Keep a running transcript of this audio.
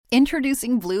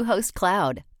Introducing Bluehost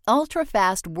Cloud,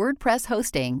 ultra-fast WordPress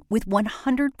hosting with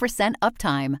 100%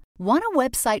 uptime. Want a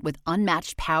website with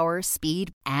unmatched power,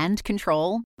 speed, and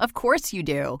control? Of course you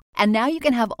do. And now you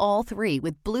can have all three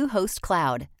with Bluehost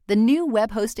Cloud, the new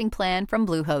web hosting plan from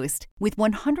Bluehost. With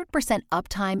 100%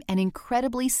 uptime and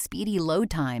incredibly speedy load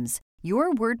times,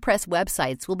 your WordPress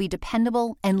websites will be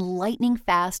dependable and lightning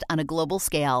fast on a global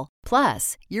scale.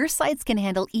 Plus, your sites can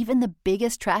handle even the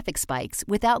biggest traffic spikes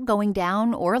without going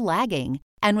down or lagging.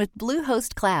 And with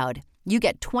Bluehost Cloud, you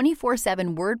get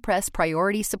 24/7 WordPress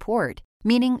priority support,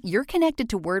 meaning you're connected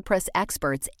to WordPress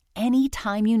experts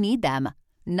anytime you need them.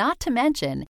 Not to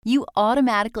mention, you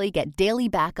automatically get daily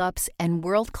backups and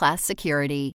world-class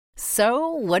security. So,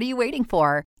 what are you waiting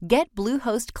for? Get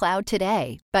Bluehost Cloud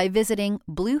today by visiting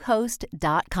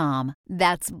Bluehost.com.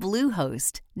 That's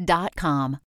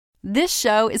Bluehost.com. This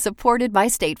show is supported by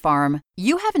State Farm.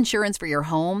 You have insurance for your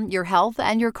home, your health,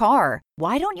 and your car.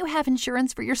 Why don't you have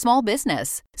insurance for your small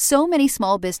business? So many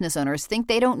small business owners think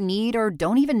they don't need or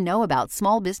don't even know about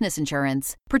small business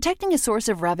insurance. Protecting a source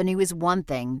of revenue is one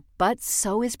thing, but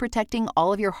so is protecting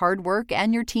all of your hard work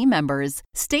and your team members.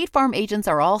 State Farm agents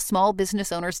are all small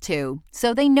business owners too,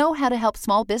 so they know how to help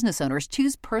small business owners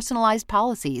choose personalized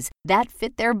policies that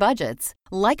fit their budgets.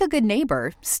 Like a good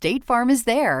neighbor, State Farm is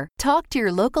there. Talk to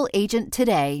your local agent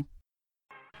today.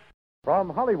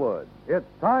 From Hollywood, it's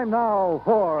time now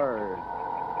for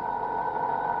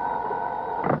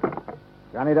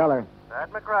Johnny Dollar.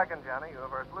 Pat McCracken, Johnny,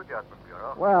 Universal Adjustment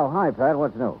Bureau. Well, hi, Pat.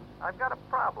 What's new? I've got a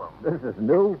problem. This is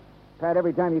new? Pat,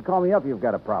 every time you call me up, you've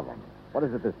got a problem. What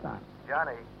is it this time?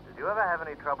 Johnny, did you ever have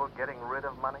any trouble getting rid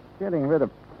of money? Getting rid of...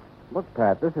 Look,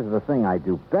 Pat, this is the thing I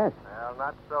do best. Well,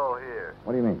 not so here.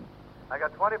 What do you mean? I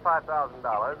got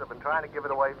 $25,000. I've been trying to give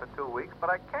it away for 2 weeks, but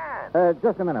I can't.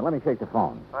 Just a minute. Let me shake the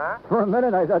phone. Huh? For a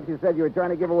minute, I thought you said you were trying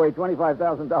to give away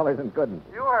 $25,000 and couldn't.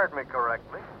 You heard me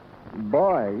correctly.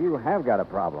 Boy, you have got a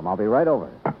problem. I'll be right over.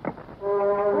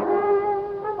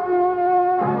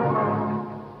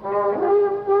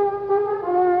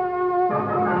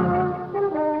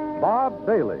 Bob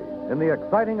Bailey in the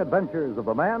exciting adventures of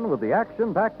the man with the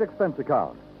action-packed expense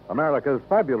account. America's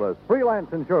fabulous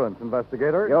freelance insurance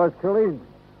investigator. Yours truly,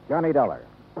 Johnny Dollar.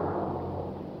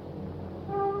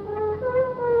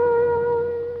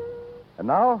 And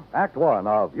now, Act One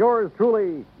of yours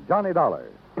truly, Johnny Dollar.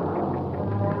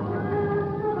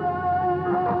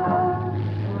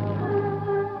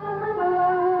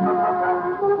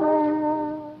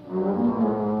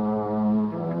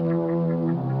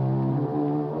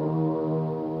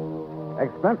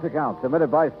 Expense account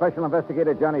submitted by Special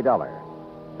Investigator Johnny Dollar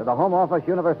to the Home Office,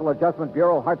 Universal Adjustment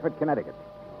Bureau, Hartford, Connecticut.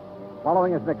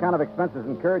 Following is an account of expenses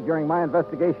incurred during my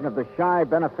investigation of the Shy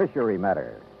beneficiary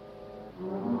matter.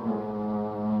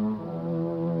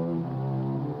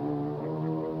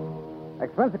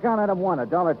 Expense account item one,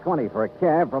 $1.20 for a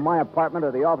cab from my apartment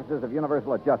to the offices of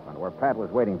Universal Adjustment, where Pat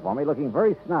was waiting for me, looking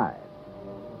very snide.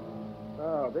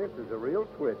 Oh, this is a real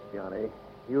twist, Johnny.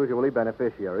 Usually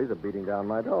beneficiaries are beating down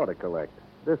my door to collect.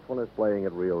 This one is playing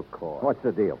it real coy. What's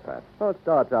the deal, Pat? Well, it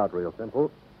starts out real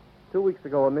simple. 2 weeks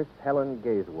ago, a Miss Helen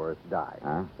Gaysworth died.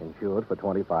 Huh? Insured for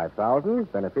 $25,000.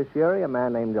 Beneficiary, a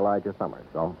man named Elijah Summers.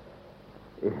 So?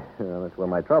 Well, that's where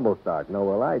my trouble starts.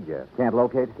 No Elijah. Can't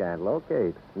locate? Can't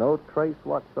locate. No trace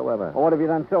whatsoever. Well, what have you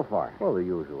done so far? Well, the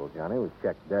usual, Johnny. We've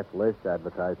checked death lists,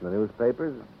 advertised in the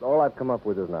newspapers. All I've come up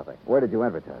with is nothing. Where did you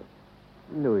advertise?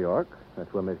 New York.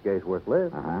 That's where Miss Gaysworth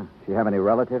lives. Uh-huh. She have any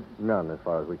relatives? None, as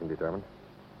far as we can determine.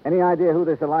 Any idea who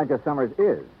this Elijah Summers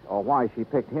is, or why she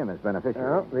picked him as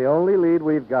beneficiary? Well, the only lead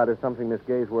we've got is something Miss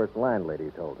Gaysworth's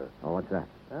landlady told us. Oh, what's that?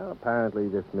 Well, apparently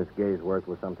this Miss Gaysworth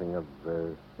was something of,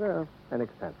 an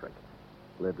eccentric.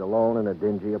 Lived alone in a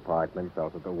dingy apartment,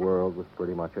 felt that the world was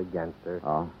pretty much against her.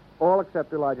 Oh? All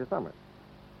except Elijah Summers.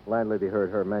 Landlady heard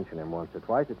her mention him once or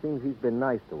twice. It seems he's been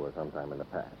nice to her sometime in the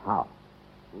past. How?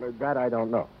 That I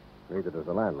don't know. Neither does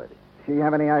the landlady. She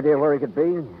have any idea where he could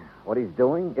be? What he's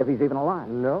doing? If he's even alive?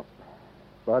 No.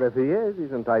 But if he is,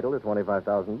 he's entitled to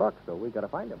 $25,000, so we got to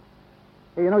find him.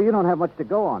 Hey, you don't have much to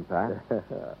go on, Pat.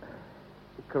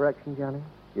 Correction, Johnny?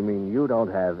 You mean you don't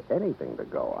have anything to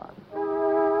go on?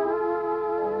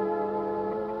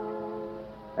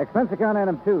 Expense account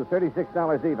item 2,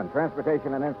 $36 even.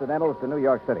 Transportation and incidentals to New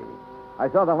York City. I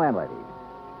saw the landlady.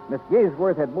 Miss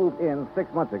Gaysworth had moved in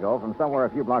 6 months ago from somewhere a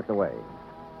few blocks away.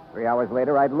 3 hours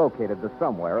later, I'd located the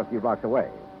somewhere a few blocks away.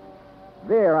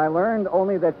 There, I learned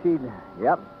only that she'd,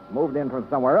 moved in from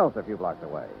somewhere else a few blocks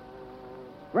away.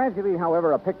 Gradually,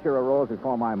 however, a picture arose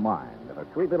before my mind of a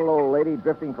sweet little old lady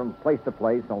drifting from place to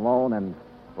place alone, and,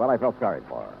 well, I felt sorry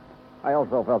for her. I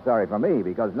also felt sorry for me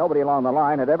because nobody along the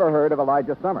line had ever heard of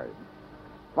Elijah Summers.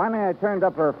 Finally, I turned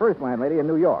up her first landlady in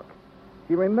New York.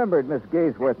 She remembered Miss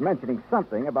Gaysworth mentioning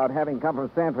something about having come from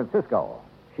San Francisco.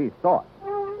 She thought.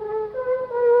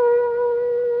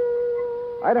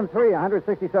 Item 3,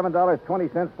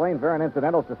 $167.20 plain fare and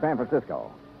incidentals to San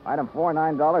Francisco. Item 4,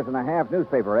 $9.50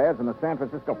 newspaper ads in the San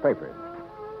Francisco papers.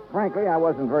 Frankly, I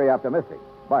wasn't very optimistic,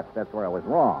 but that's where I was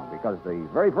wrong, because the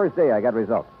very first day I got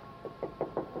results.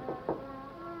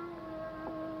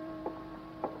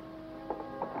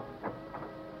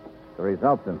 The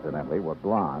results, incidentally, were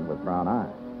blonde with brown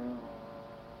eyes.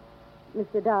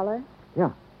 Mr. Dollar,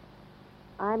 Yeah.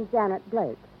 I'm Janet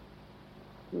Blake.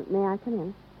 May I come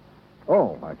in?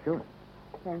 Oh, sure.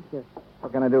 Thank you.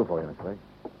 What can I do for you, Miss Blake?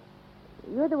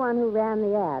 You're the one who ran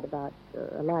the ad about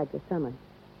Elijah Summers.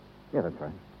 Yeah, that's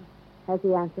right. Has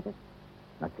he answered it?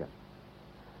 Not yet.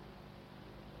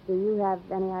 Do you have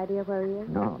any idea where he is?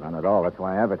 No, none at all. That's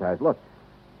why I advertised. Look,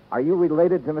 are you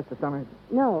related to Mr. Summers?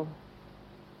 No.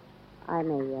 I'm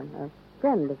a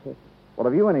friend of his. Well,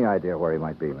 have you any idea where he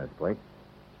might be, Miss Blake?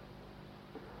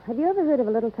 Have you ever heard of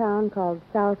a little town called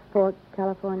South Fork,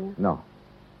 California? No.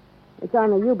 It's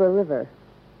on the Yuba River,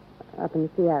 up in the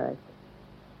Sierras,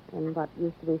 in what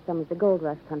used to be some of the gold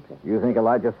rush country. You think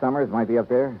Elijah Summers might be up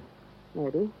there?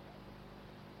 Maybe.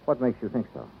 What makes you think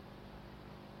so?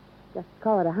 Just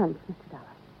call it a hunch, Mr. Dollar.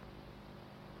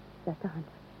 Just a hunch.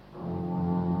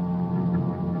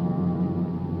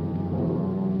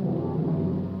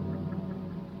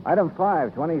 Item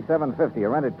 5, $27.50, a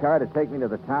rented car to take me to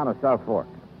the town of South Fork.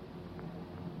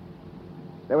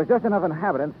 There was just enough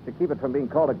inhabitants to keep it from being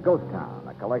called a ghost town,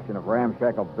 a collection of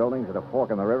ramshackle buildings at a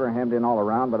fork in the river hemmed in all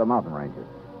around by the mountain ranges.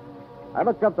 I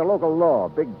looked up the local law, a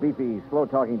big, beefy,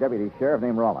 slow-talking deputy sheriff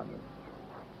named Rollins.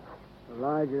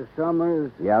 Elijah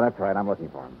Summers? Yeah, that's right. I'm looking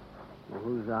for him. Well,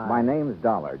 who's I? My name's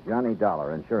Dollar, Johnny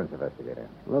Dollar, insurance investigator.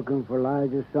 Looking for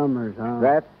Elijah Summers, huh?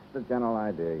 That's the general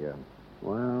idea, yeah.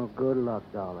 Well, good luck,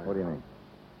 Dollar. What do you mean?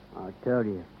 I'll tell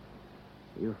you.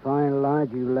 You find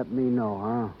Elijah, you let me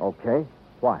know, huh? Okay.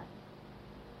 Why?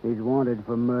 He's wanted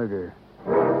for murder.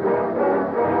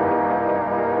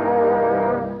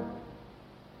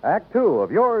 Act 2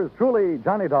 of yours truly,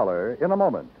 Johnny Dollar, in a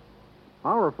moment.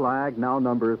 Our flag now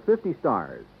numbers 50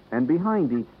 stars, and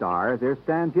behind each star there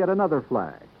stands yet another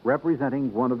flag,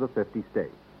 representing one of the 50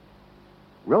 states.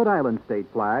 Rhode Island state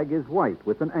flag is white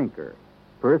with an anchor,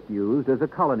 first used as a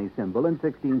colony symbol in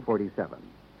 1647.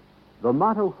 The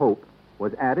motto Hope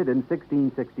was added in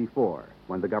 1664,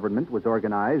 when the government was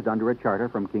organized under a charter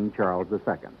from King Charles II.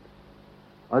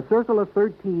 A circle of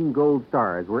 13 gold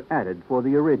stars were added for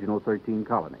the original 13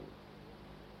 colonies.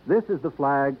 This is the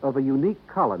flag of a unique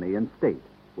colony and state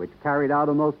which carried out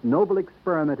a most noble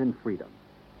experiment in freedom.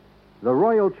 The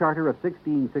Royal Charter of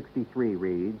 1663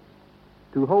 reads,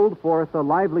 "To hold forth a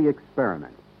lively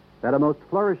experiment, that a most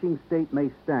flourishing state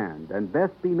may stand and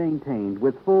best be maintained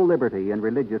with full liberty and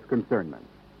religious concernment."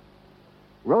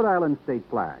 Rhode Island state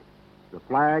flag, the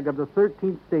flag of the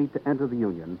 13th state to enter the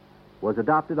Union, was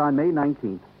adopted on May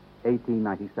 19th,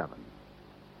 1897.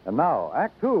 And now,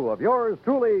 Act 2 of yours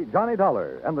truly, Johnny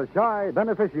Dollar, and the shy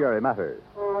beneficiary matter.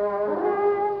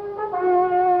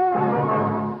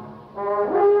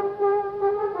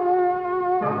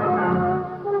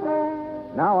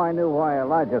 Now I knew why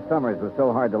Elijah Summers was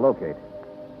so hard to locate.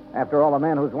 After all, a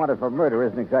man who's wanted for murder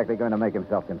isn't exactly going to make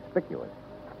himself conspicuous.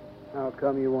 How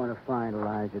come you want to find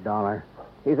Elijah, Dollar?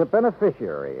 He's a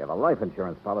beneficiary of a life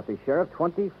insurance policy, Sheriff,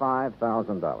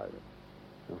 $25,000.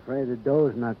 I'm afraid the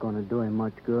dough's not going to do him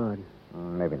much good.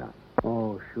 Maybe not.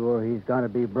 Oh, sure, he's got to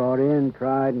be brought in,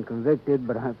 tried, and convicted,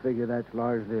 but I figure that's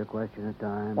largely a question of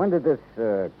time. When did this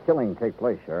killing take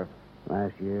place, Sheriff?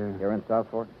 Last year. Here in South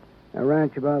Fork? A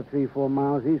ranch about 3-4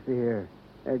 miles east of here.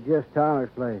 At Jess Tyler's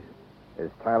place.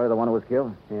 Is Tyler the one who was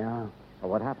killed? Yeah.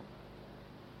 Well, what happened?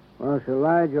 Well, Sir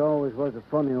Elijah always was a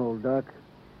funny old duck.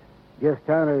 Jess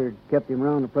Tyler kept him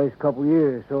around the place a couple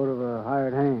years, sort of a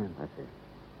hired hand. I see.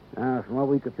 Now, from what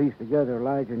we could piece together,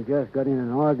 Elijah and Jess got in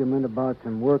an argument about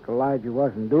some work Elijah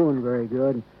wasn't doing very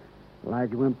good.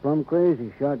 Elijah went plumb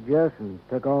crazy, shot Jess, and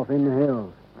took off in the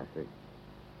hills. I see.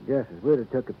 Jess's widow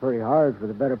took it pretty hard for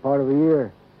the better part of a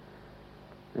year.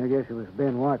 I guess it was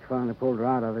Ben Watts finally pulled her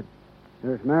out of it. They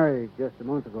was married just a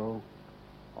month ago.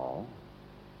 Oh?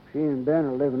 She and Ben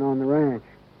are living on the ranch.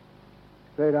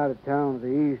 Straight out of town to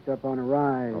the east, up on a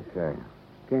rise. Okay.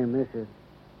 Can't miss it.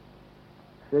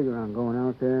 Figure on going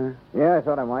out there. Yeah, I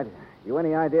thought I might. You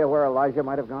any idea where Elijah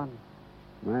might have gone?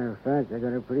 Matter of fact, I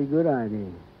got a pretty good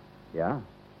idea. Yeah?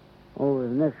 Over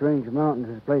the next range of mountains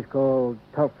is a place called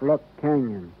Tough Luck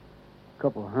Canyon. A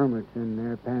couple of hermits in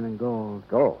there panning gold.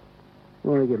 Go.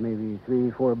 Well, they get maybe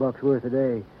 $3-4 worth a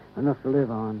day. Enough to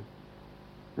live on.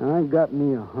 Now, I've got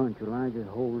me a hunch Elijah's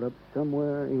holed up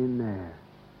somewhere in there.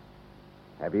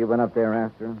 Have you been up there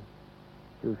after him?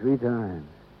 2-3 times.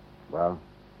 Well,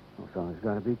 Someone's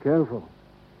got to be careful.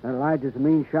 That Elijah's a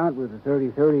mean shot with a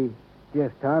 30-30.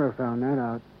 Jess Tyler found that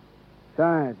out.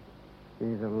 Besides,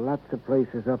 there's lots of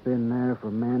places up in there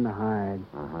for men to hide.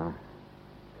 Uh-huh.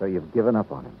 So you've given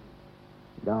up on him?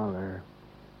 Dollar,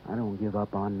 I don't give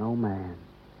up on no man.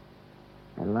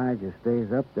 Elijah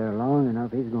stays up there long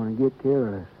enough, he's going to get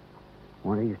careless.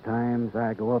 One of these times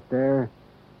I go up there,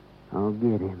 I'll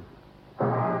get him.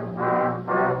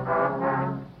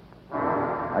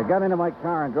 I got into my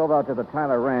car and drove out to the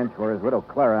Tyler Ranch where his widow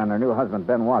Clara and her new husband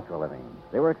Ben Watts were living.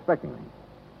 They were expecting me.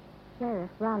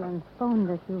 Sheriff Rollins phoned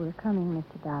us you were coming,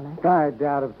 Mr. Dollar. I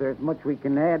doubt if there's much we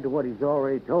can add to what he's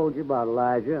already told you about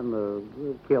Elijah and the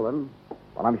killing.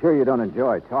 Well, I'm sure you don't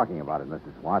enjoy talking about it,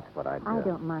 Mrs. Watts, but I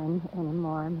don't mind any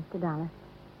more, Mr. Dollar.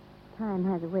 Time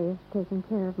has a way of taking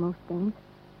care of most things.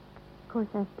 Of course,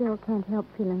 I still can't help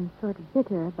feeling sort of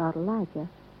bitter about Elijah.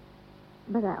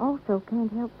 But I also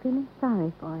can't help feeling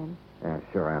sorry for him. Yeah,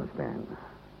 sure, I understand.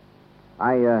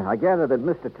 I gather that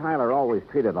Mr. Tyler always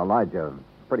treated Elijah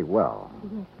pretty well.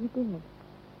 Yes, he did.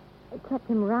 It kept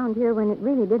him around here when it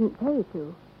really didn't pay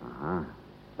to. Uh-huh.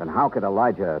 Then how could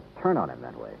Elijah turn on him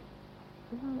that way?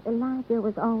 Well, Elijah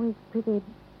was always pretty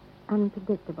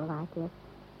unpredictable, I guess.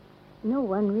 No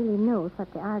one really knows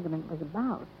what the argument was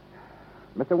about.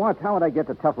 Mr. Watts, how would I get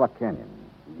to Tough Luck Canyon?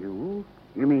 You?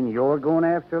 You mean you're going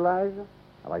after Elijah?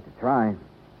 I'd like to try.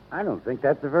 I don't think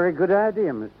that's a very good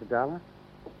idea, Mr. Dollar.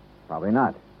 Probably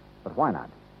not. But why not?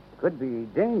 Could be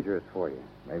dangerous for you.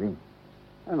 Maybe.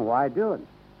 And why do it?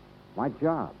 My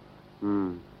job.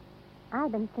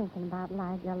 I've been thinking about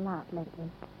Elijah a lot lately.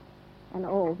 An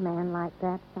old man like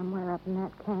that somewhere up in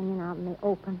that canyon out in the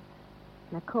open,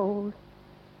 in the cold.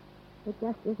 It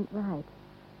just isn't right.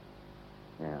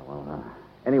 Yeah, well,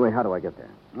 anyway, how do I get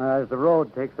there? As the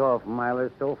road takes off a mile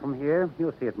or so from here,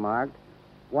 you'll see it marked.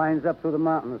 Winds up through the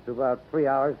mountains to about 3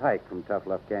 hours' hike from Tough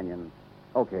Luck Canyon.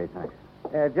 Okay, thanks.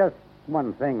 Just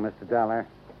one thing, Mr. Dollar.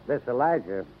 This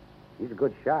Elijah, he's a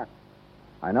good shot.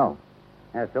 I know.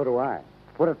 Yeah, so do I.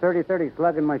 Put a 30-30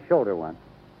 slug in my shoulder once.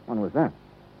 When was that?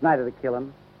 Night of the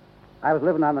killing. I was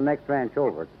living on the next ranch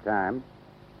over at the time.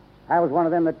 I was one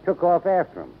of them that took off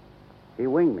after him. He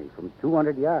winged me from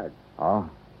 200 yards. Oh?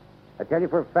 I tell you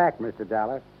for a fact, Mr.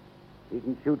 Dollar, he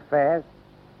can shoot fast,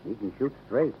 he can shoot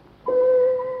straight.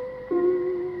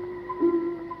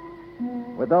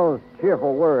 With those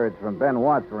cheerful words from Ben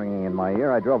Watts ringing in my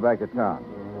ear, I drove back to town.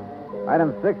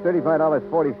 Item 6,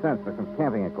 $35.40 for some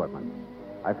camping equipment.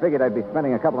 I figured I'd be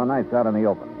spending a couple of nights out in the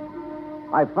open.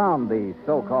 I found the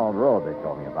so-called road they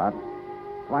told me about.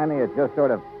 Finally, it just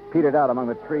sort of petered out among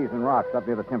the trees and rocks up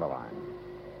near the timberline.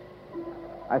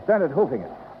 I started hoofing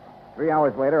it. 3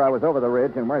 hours later, I was over the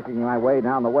ridge and working my way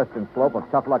down the western slope of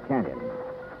Tough Luck Canyon.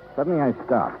 Suddenly, I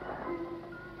stopped.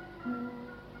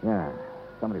 Yeah,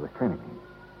 somebody was trailing me.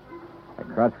 I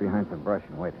crouched behind some brush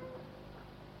and waited.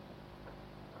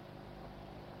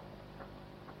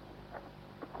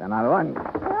 Then I run.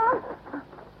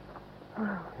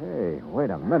 Hey, wait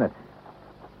a minute.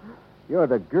 You're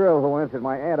the girl who answered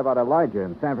my ad about Elijah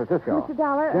in San Francisco. Mr.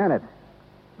 Dollar. Janet.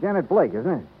 Janet Blake,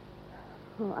 isn't it?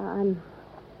 Oh, I'm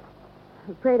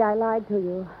afraid I lied to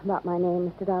you about my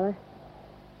name, Mr. Dollar.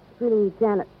 It's really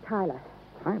Janet Tyler.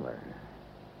 Tyler.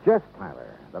 Jess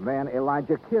Tyler, the man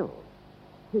Elijah killed.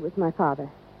 He was my father.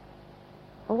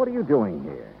 Well, what are you doing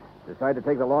here? Decide to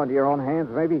take the law into your own hands,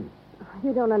 maybe?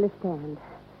 You don't understand.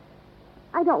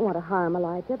 I don't want to harm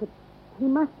Elijah, but he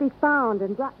must be found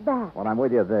and brought back. Well, I'm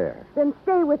with you there. Then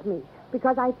stay with me,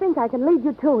 because I think I can lead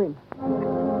you to him.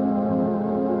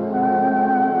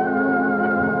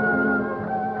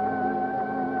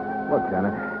 Look,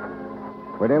 Janet,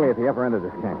 we're nearly at the upper end of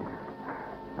this canyon.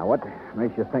 Now, what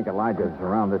makes you think Elijah's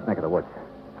around this neck of the woods?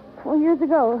 4 years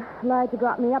ago, Elijah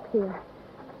brought me up here.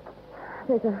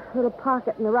 There's a little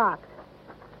pocket in the rocks.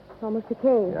 It's almost a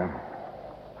cave. Yeah?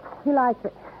 He liked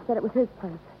it. Said it was his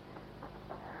place.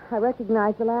 I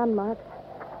recognized the landmarks.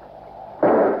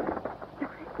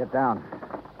 Get down.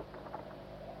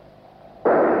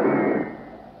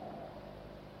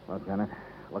 Well, Janet,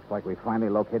 looks like we finally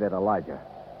located Elijah.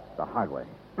 The hard way.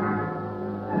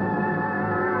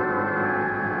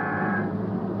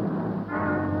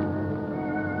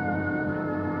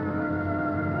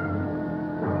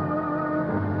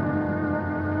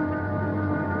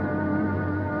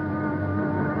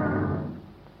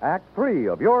 Act 3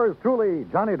 of yours truly,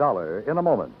 Johnny Dollar, in a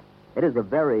moment. It is a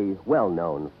very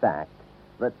well-known fact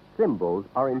that symbols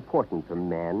are important to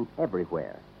men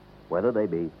everywhere. Whether they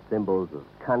be symbols of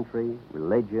country,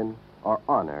 religion, or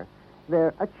honor,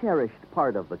 they're a cherished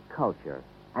part of the culture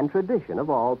and tradition of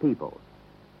all peoples.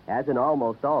 As in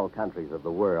almost all countries of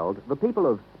the world, the people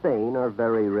of Spain are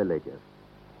very religious.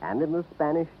 And in the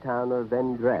Spanish town of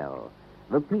Vendrell,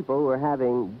 the people were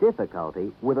having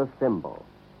difficulty with a symbol.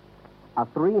 A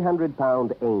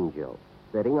 300-pound angel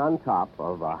sitting on top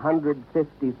of a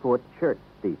 150-foot church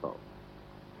steeple.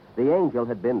 The angel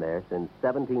had been there since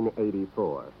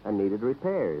 1784 and needed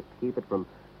repairs to keep it from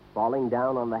falling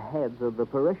down on the heads of the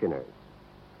parishioners.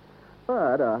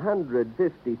 But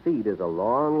 150 feet is a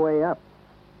long way up,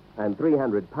 and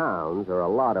 300 pounds are a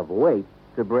lot of weight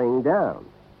to bring down.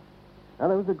 Now,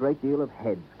 there was a great deal of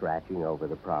head-scratching over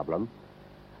the problem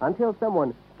until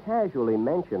someone casually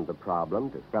mentioned the problem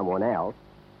to someone else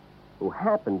who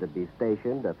happened to be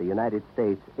stationed at the United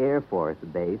States Air Force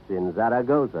Base in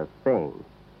Zaragoza, Spain.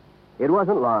 It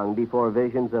wasn't long before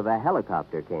visions of a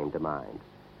helicopter came to mind.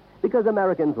 Because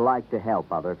Americans like to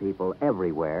help other people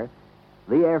everywhere,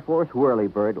 the Air Force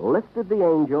whirlybird lifted the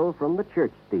angel from the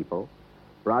church steeple,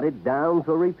 brought it down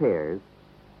for repairs,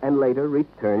 and later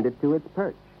returned it to its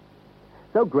perch.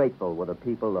 So grateful were the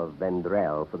people of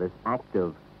Vendrell for this act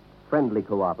of friendly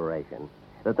cooperation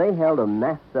that they held a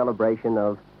mass celebration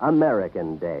of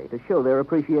American Day to show their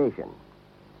appreciation.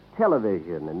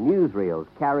 Television and newsreels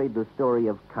carried the story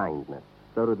of kindness.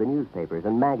 So did the newspapers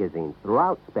and magazines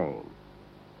throughout Spain.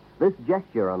 This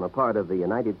gesture on the part of the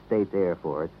United States Air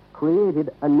Force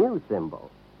created a new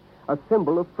symbol, a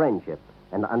symbol of friendship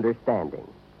and understanding.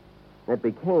 It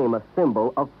became a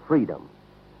symbol of freedom,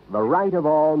 the right of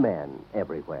all men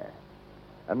everywhere.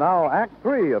 And now, Act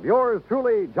 3 of yours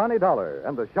truly, Johnny Dollar,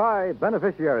 and the Shy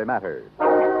Beneficiary Matter.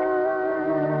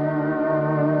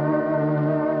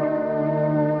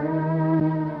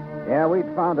 Yeah,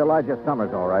 we'd found Elijah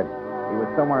Summers, all right. He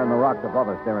was somewhere in the rocks above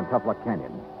us there in Tough Luck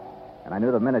Canyon. And I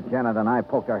knew the minute Janet and I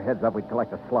poked our heads up, we'd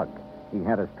collect a slug. He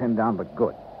had us pinned down, but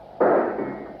good.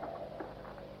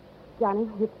 Johnny,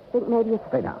 you think maybe it's...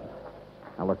 Stay down.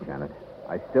 Now, look, Janet,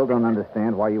 I still don't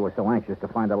understand why you were so anxious to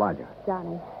find Elijah.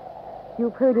 Johnny,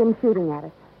 you've heard him shooting at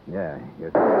us. Yeah,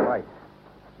 you're right.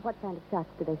 What kind of shots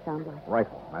do they sound like?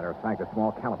 Rifle. Matter of fact, a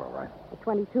small caliber rifle. A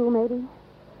 22, maybe?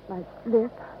 Like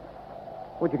this?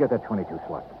 Where'd you get that 22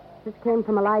 slug? This came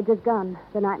from Elijah's gun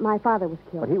the night my father was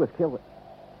killed. But he was killed with...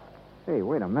 Hey,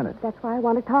 wait a minute. That's why I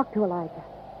want to talk to Elijah.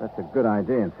 That's a good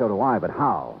idea, and so do I, but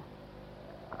how?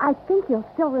 I think he'll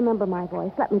still remember my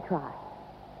voice. Let me try.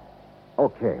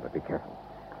 Okay, but be careful.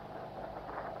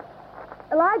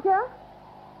 Elijah?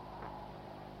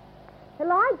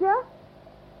 Elijah?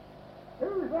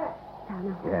 Who's that?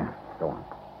 Janet. Yeah, go on.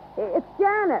 It's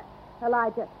Janet,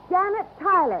 Elijah. Janet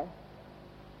Tyler.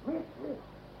 Miss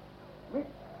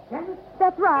Janet?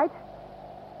 That's right.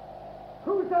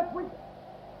 Who's that with...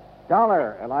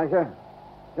 Dollar, Elijah.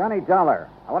 Johnny Dollar.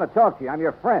 I want to talk to you. I'm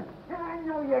your friend. I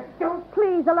know you don't.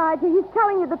 Please, Elijah, he's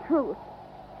telling you the truth.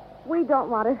 We don't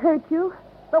want to hurt you,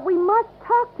 but we must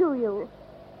talk to you.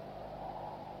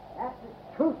 That's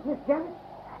the truth, Miss Janet?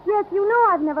 Yes, you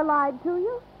know I've never lied to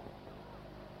you.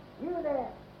 You there.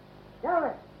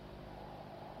 Dollar.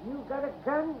 You got a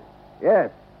gun?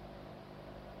 Yes.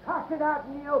 Toss it out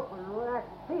in the open where I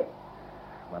can see it.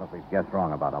 Well, if we've guessed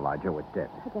wrong about Elijah, we're dead.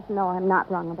 I just know I'm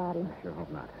not wrong about him. I sure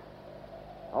hope not.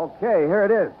 Okay, here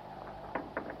it is.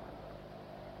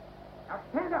 Now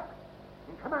stand up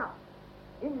and come out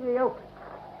into the open.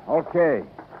 Okay.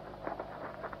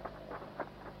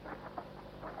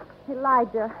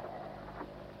 Elijah.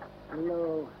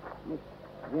 Hello, Miss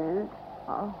Janet.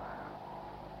 Oh.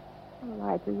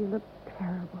 Elijah, you look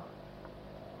terrible.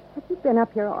 Have you been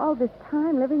up here all this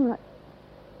time living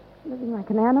like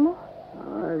an animal?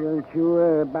 Oh, don't you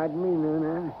worry about me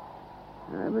none.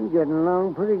 I've been getting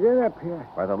along pretty good up here.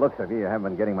 By the looks of you, you haven't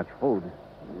been getting much food.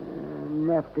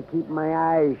 Enough to keep my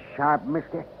eyes sharp,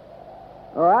 mister.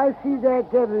 Oh, I see that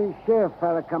deputy sheriff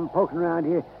fella come poking around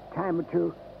here time or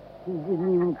two. He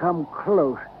didn't even come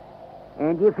close.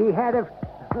 And if he had have...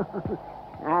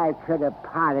 I could have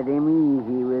potted him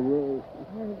easy with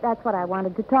this. That's what I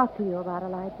wanted to talk to you about,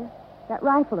 Elijah. That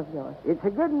rifle of yours. It's a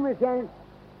good one, Miss Janet.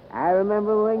 I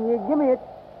remember when you gave me it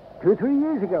 2-3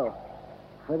 years ago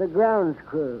for the grounds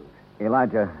crews.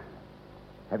 Elijah,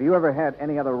 have you ever had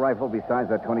any other rifle besides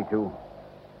that 22?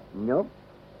 Nope.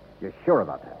 You're sure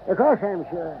about that? Of course I'm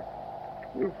sure.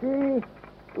 You see,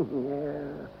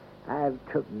 yeah, I've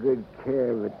took good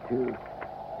care of it, too.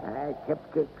 I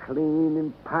kept it clean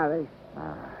and polished.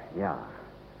 Yeah.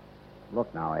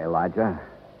 Look now, Elijah.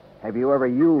 Have you ever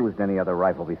used any other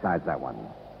rifle besides that one?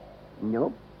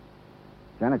 Nope.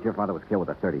 Janet, your father was killed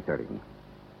with a 30-30.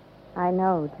 I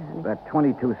know, Johnny. That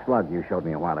 22 slug you showed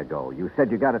me a while ago. You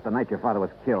said you got it the night your father was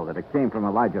killed, that it came from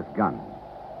Elijah's gun.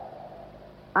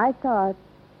 I saw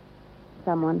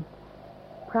someone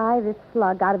pry this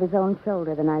slug out of his own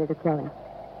shoulder the night of the killing.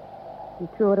 He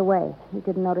threw it away. He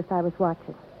didn't notice I was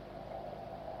watching.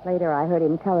 Later, I heard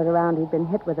him tell it around he'd been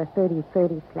hit with a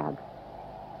 30-30 slug.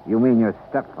 You mean your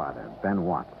stepfather, Ben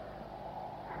Watts?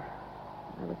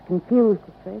 I was confused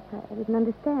at first. I didn't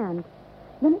understand.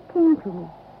 Then it came to me.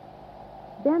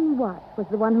 Ben Watts was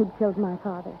the one who'd killed my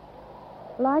father.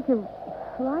 Elijah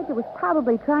was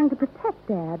probably trying to protect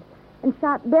Dad and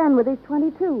shot Ben with his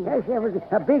 .22. Yes, there was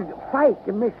a big fight,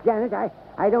 Miss Janet.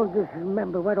 I don't just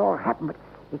remember what all happened, but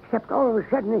except all of a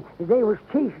sudden they was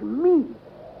chasing me.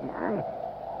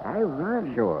 I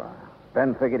run. Sure.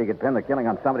 Ben figured he could pin the killing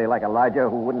on somebody like Elijah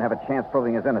who wouldn't have a chance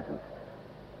proving his innocence.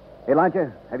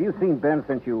 Elijah, have you seen Ben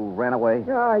since you ran away?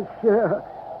 Oh, sure.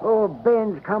 Oh,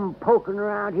 Ben's come poking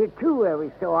around here, too,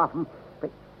 every so often.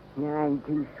 But I'm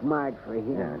too smart for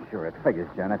him. Yeah, sure. It figures,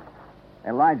 Janet.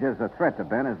 Elijah's a threat to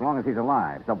Ben as long as he's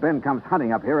alive. So Ben comes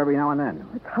hunting up here every now and then.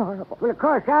 It's horrible. Well, of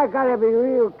course, I got to be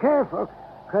real careful,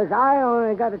 because I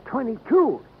only got a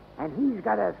 .22, and he's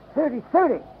got a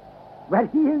 30-30. But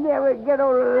he'll never get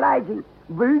old Elijah.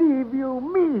 Believe you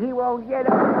me, he won't get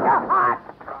old.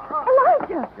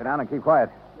 Elijah! Get down and keep quiet.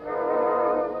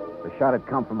 The shot had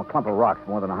come from a clump of rocks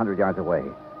more than 100 yards away.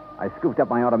 I scooped up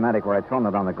my automatic where I'd thrown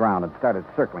it on the ground and started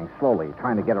circling slowly,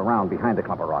 trying to get around behind the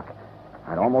clump of rock.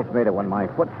 I'd almost made it when my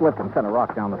foot slipped and sent a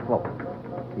rock down the slope.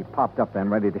 He popped up then,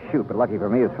 ready to shoot, but lucky for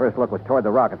me, his first look was toward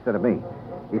the rock instead of me.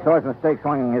 He saw his mistake,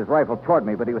 swinging his rifle toward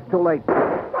me, but he was too late.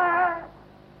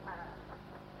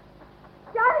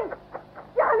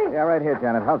 Johnny! Yeah, right here,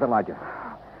 Janet. How's Elijah?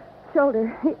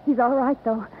 Shoulder. He's all right,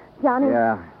 though. Johnny?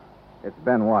 Yeah, it's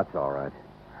Ben Watts, all right.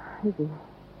 Is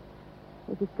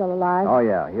he still alive? Oh,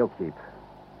 yeah, he'll keep.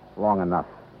 Long enough.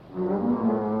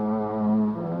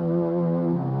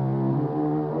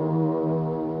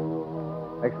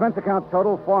 Expense account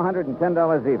total,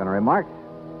 $410 even. Remarks?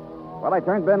 Well, I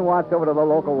turned Ben Watts over to the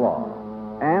local law.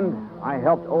 And I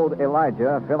helped old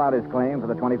Elijah fill out his claim for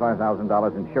the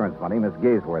 $25,000 insurance money Miss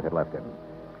Gaysworth had left him.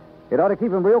 It ought to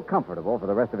keep him real comfortable for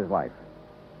the rest of his life.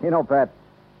 You know, Pat,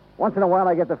 once in a while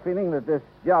I get the feeling that this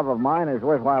job of mine is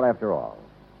worthwhile after all.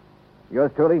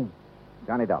 Yours truly,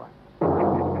 Johnny Dollar.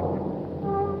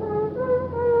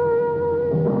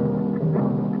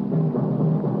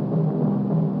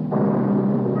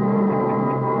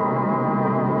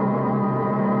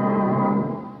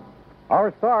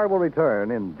 Our star will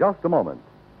return in just a moment.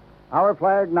 Our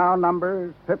flag now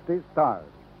numbers 50 stars.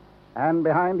 And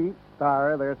behind each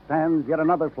star there stands yet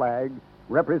another flag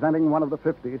representing one of the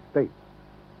 50 states.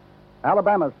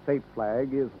 Alabama's state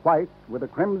flag is white with a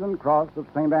crimson cross of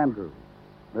St. Andrew,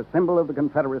 the symbol of the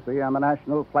Confederacy and the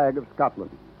national flag of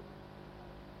Scotland.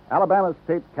 Alabama's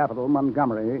state capital,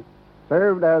 Montgomery,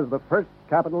 served as the first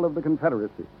capital of the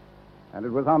Confederacy, and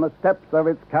it was on the steps of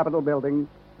its Capitol building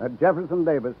that Jefferson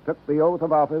Davis took the oath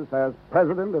of office as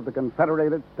President of the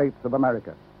Confederated States of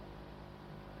America.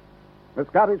 The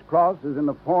Scottish cross is in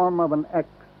the form of an X,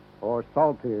 or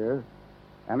saltire,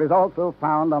 and is also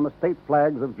found on the state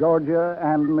flags of Georgia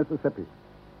and Mississippi.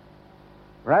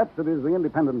 Perhaps it is the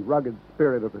independent, rugged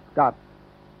spirit of the Scots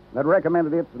that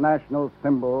recommended its national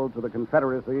symbol to the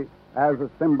Confederacy as a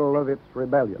symbol of its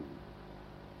rebellion.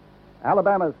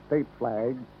 Alabama's state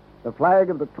flag, the flag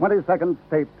of the 22nd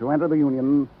state to enter the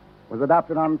Union, was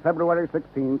adopted on February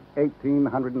 16,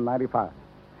 1895.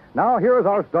 Now, here is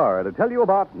our star to tell you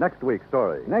about next week's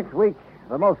story. Next week,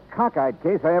 the most cockeyed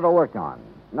case I ever worked on.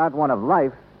 Not one of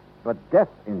life, but death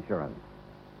insurance.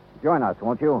 Join us,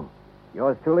 won't you?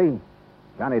 Yours truly,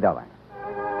 Johnny Dollar.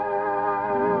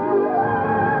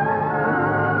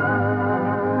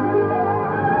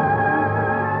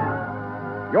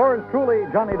 Yours truly,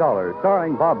 Johnny Dollar,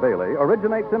 starring Bob Bailey,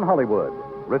 originates in Hollywood.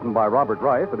 Written by Robert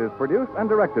Rice, it is produced and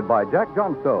directed by Jack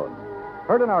Johnstone.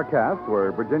 Heard in our cast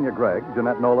were Virginia Gregg,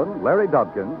 Jeanette Nolan, Larry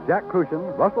Dobkin, Jack Crucian,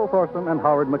 Russell Thorson, and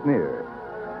Howard McNear.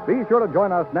 Be sure to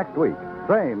join us next week,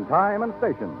 same time and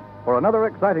station, for another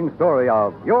exciting story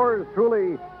of Yours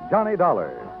truly, Johnny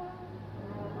Dollar.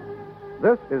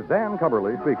 This is Dan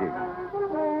Cubberly speaking.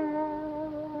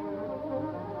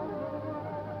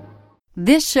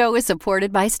 This show is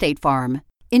supported by State Farm.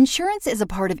 Insurance is a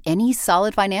part of any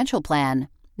solid financial plan.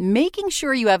 Making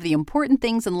sure you have the important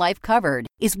things in life covered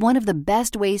is one of the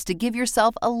best ways to give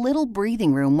yourself a little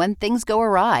breathing room when things go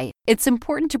awry. It's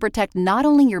important to protect not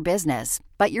only your business,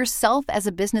 but yourself as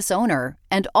a business owner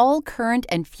and all current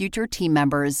and future team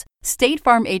members. State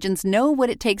Farm agents know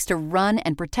what it takes to run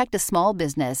and protect a small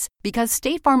business because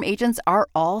State Farm agents are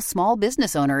all small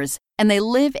business owners and they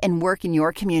live and work in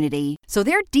your community. So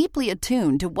they're deeply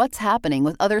attuned to what's happening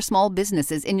with other small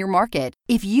businesses in your market.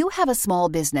 If you have a small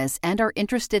business and are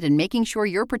interested in making sure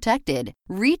you're protected,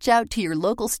 reach out to your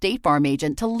local State Farm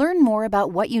agent to learn more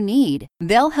about what you need.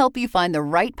 They'll help you find the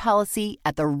right policy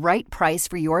at the right price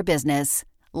for your business.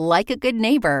 Like a good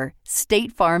neighbor,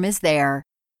 State Farm is there.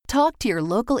 Talk to your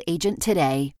local agent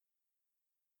today.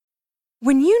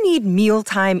 When you need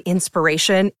mealtime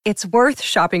inspiration, it's worth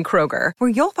shopping Kroger, where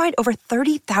you'll find over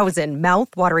 30,000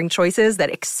 mouth-watering choices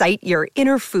that excite your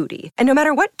inner foodie. And no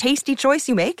matter what tasty choice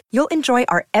you make, you'll enjoy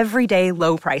our everyday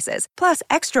low prices, plus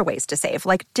extra ways to save,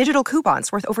 like digital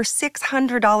coupons worth over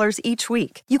 $600 each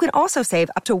week. You can also save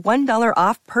up to $1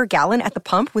 off per gallon at the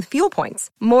pump with fuel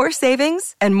points. More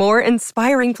savings and more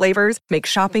inspiring flavors make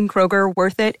shopping Kroger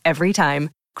worth it every time.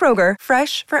 Kroger,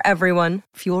 fresh for everyone.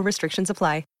 Fuel restrictions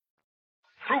apply.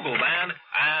 Frugal Man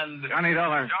and... Johnny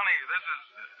Dollar. Johnny, this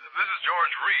is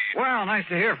George Reed. Well, nice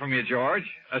to hear from you, George.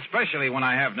 Especially when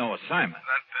I have no assignment.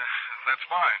 That's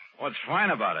fine. What's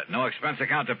fine about it? No expense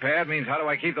account to pay. It means how do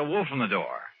I keep the wolf from the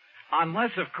door?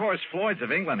 Unless, of course, Floyd's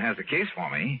of England has a case for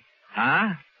me.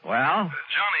 Huh? Well?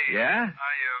 Johnny. Yeah?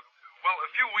 Well,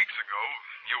 a few weeks ago,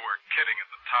 you were kidding at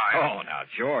the time. Oh, now,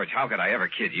 George, how could I ever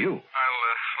kid you? I'll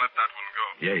let that one go.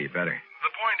 Yeah, you better.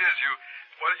 The point is, you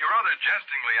rather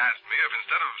jestingly asked me if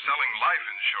instead of selling life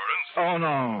insurance... Oh,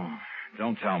 no.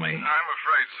 Don't tell me. I'm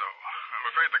afraid so. I'm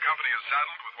afraid the company is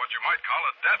saddled with what you might call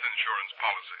a death insurance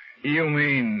policy. You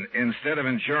mean instead of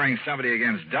insuring somebody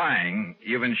against dying,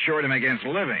 you've insured him against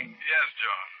living? Yes,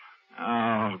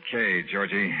 John. Okay,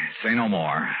 Georgie. Say no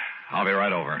more. I'll be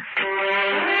right over.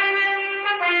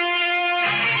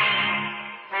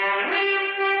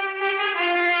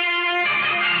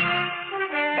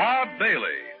 Bob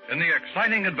Bailey in the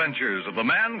exciting adventures of the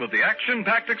man with the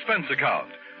action-packed expense account,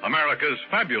 America's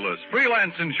fabulous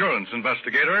freelance insurance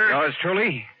investigator. Yours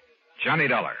truly, Johnny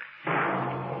Dollar.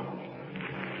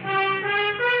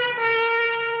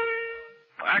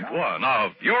 Act one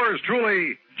of yours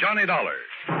truly, Johnny Dollar.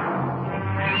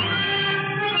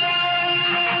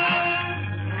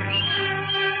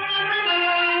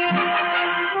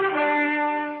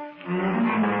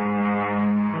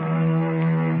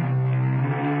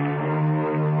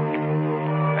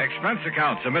 Expense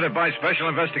account submitted by Special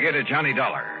Investigator Johnny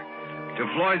Dollar to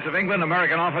Floyd's of England,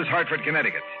 American Office, Hartford,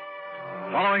 Connecticut.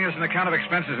 Following is an account of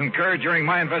expenses incurred during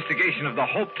my investigation of the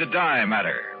Hope to Die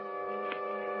matter.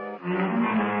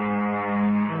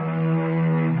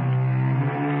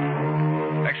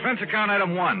 Expense account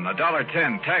item 1,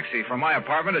 $1.10 taxi from my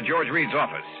apartment to George Reed's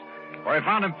office, where I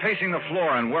found him pacing the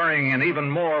floor and wearing an even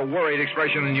more worried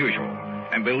expression than usual.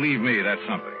 And believe me, that's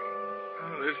something.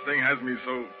 This thing has me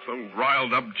so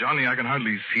riled up, Johnny, I can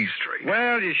hardly see straight.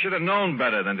 Well, you should have known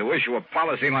better than to issue a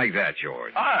policy like that,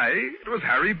 George. It was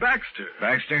Harry Baxter.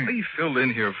 Baxter? He filled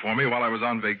in here for me while I was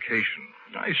on vacation.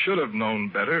 I should have known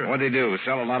better. What'd he do,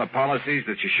 sell a lot of policies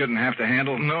that you shouldn't have to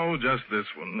handle? No, just this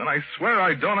one. And I swear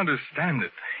I don't understand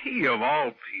it. He, of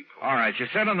all people. All right, you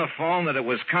said on the phone that it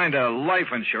was kind of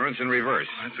life insurance in reverse.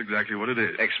 That's exactly what it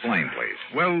is. Explain, please.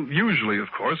 Well, usually,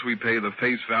 of course, we pay the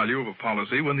face value of a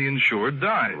policy when the insured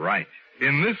dies. Right.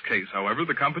 In this case, however,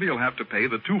 the company will have to pay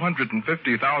the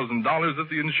 $250,000 if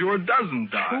the insured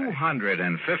doesn't die.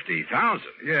 $250,000?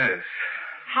 Yes.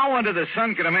 How under the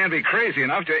sun could a man be crazy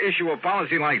enough to issue a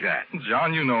policy like that?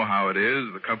 John, you know how it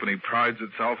is. The company prides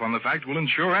itself on the fact we'll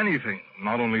insure anything.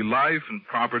 Not only life and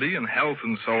property and health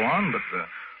and so on, but the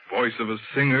voice of a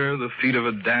singer, the feet of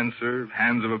a dancer,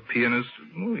 hands of a pianist,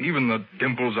 even the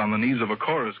dimples on the knees of a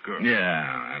chorus girl.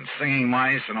 Yeah, and singing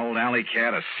mice, an old alley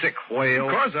cat, a sick whale.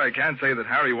 Of course, I can't say that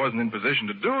Harry wasn't in position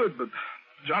to do it, but...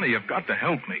 Johnny, you've got to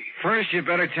help me. First, you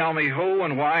better tell me who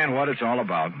and why and what it's all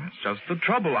about. That's just the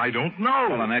trouble. I don't know.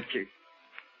 Well, in that case,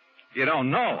 you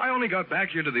don't know. I only got back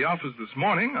here to the office this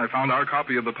morning. I found our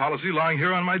copy of the policy lying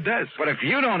here on my desk. But if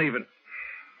you don't even...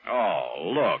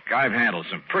 Oh, look, I've handled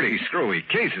some pretty screwy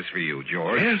cases for you,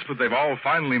 George. Yes, but they've all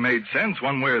finally made sense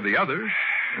one way or the other.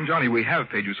 And, Johnny, we have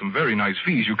paid you some very nice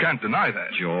fees. You can't deny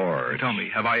that. George. Tell me,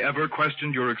 have I ever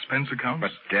questioned your expense accounts?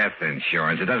 But death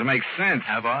insurance, it doesn't make sense.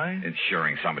 Have I?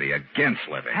 Insuring somebody against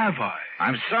living. Have I?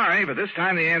 I'm sorry, but this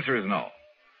time the answer is no.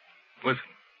 Listen,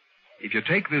 if you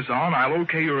take this on, I'll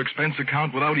okay your expense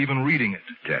account without even reading it.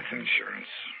 Death insurance.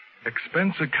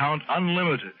 Expense account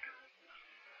unlimited.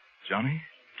 Johnny?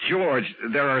 George,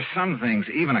 there are some things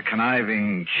even a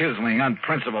conniving, chiseling,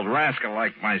 unprincipled rascal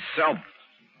like myself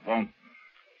won't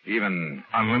even...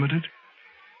 Unlimited?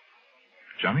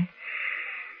 Johnny?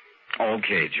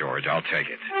 Okay, George, I'll take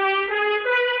it.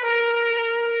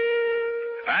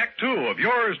 Act two of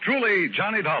yours truly,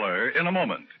 Johnny Dollar, in a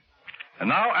moment. And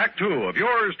now, Act two of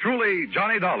yours truly,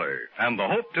 Johnny Dollar, and the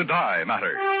Hope to Die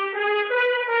matter.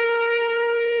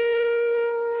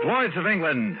 Lloyd's of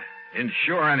England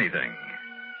insure anything.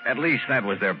 At least that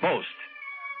was their boast.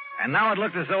 And now it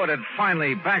looked as though it had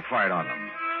finally backfired on them.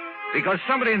 Because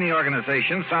somebody in the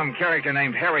organization, some character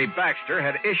named Harry Baxter,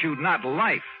 had issued not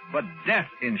life, but death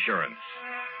insurance.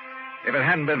 If it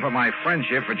hadn't been for my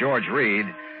friendship for George Reed,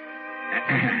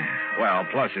 well,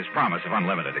 plus his promise of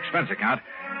unlimited expense account,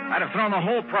 I'd have thrown the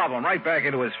whole problem right back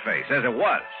into his face, as it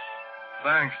was.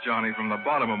 Thanks, Johnny, from the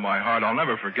bottom of my heart. I'll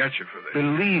never forget you for this.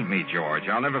 Believe me, George,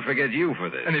 I'll never forget you for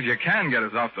this. And if you can get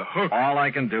us off the hook... All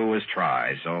I can do is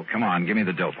try, so come on, give me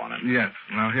the dope on it. Yes.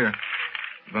 Now, here.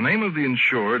 The name of the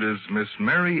insured is Miss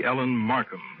Mary Ellen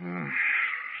Markham.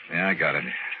 Yeah, I got it.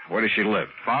 Where does she live?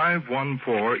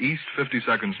 514 East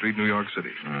 52nd Street, New York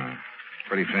City.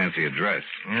 Pretty fancy address.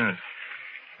 Yes.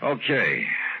 Okay.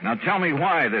 Now tell me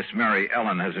why this Mary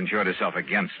Ellen has insured herself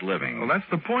against living. Well, that's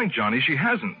the point, Johnny. She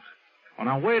hasn't. Well,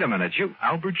 now, wait a minute.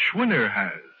 Albert Schwinner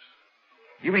has.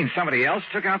 You mean somebody else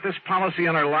took out this policy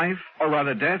on her life? Or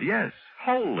rather death? Yes.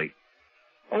 Holy.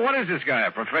 Well, what is this guy,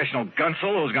 a professional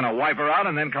gunsel who's going to wipe her out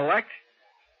and then collect?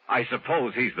 I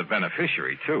suppose he's the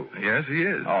beneficiary, too. Yes, he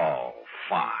is. Oh,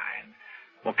 fine.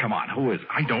 Well, come on, who is it?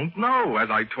 I don't know. As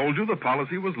I told you, the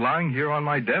policy was lying here on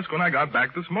my desk when I got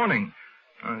back this morning.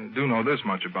 I do know this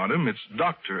much about him. It's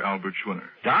Dr. Albert Schwinner.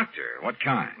 Doctor? What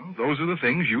kind? Well, those are the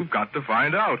things you've got to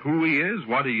find out. Who he is,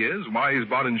 what he is, why he's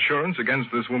bought insurance against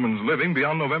this woman's living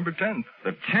beyond November 10th.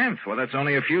 The 10th? Well, that's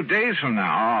only a few days from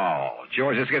now. Oh,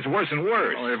 George, this gets worse and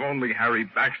worse. Oh, if only Harry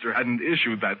Baxter hadn't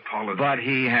issued that policy. But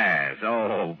he has.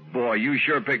 Oh, boy, you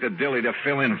sure picked a dilly to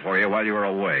fill in for you while you were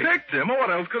away. Picked him? Well, what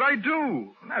else could I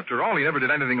do? After all, he never did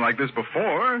anything like this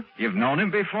before. You've known him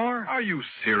before? Are you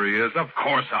serious? Of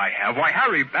course I have. Why,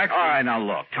 Harry Baxter... All right, now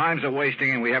look, time's a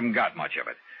wasting and we haven't got much of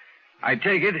it. I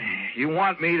take it you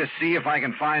want me to see if I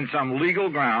can find some legal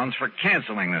grounds for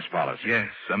canceling this policy. Yes,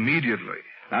 immediately.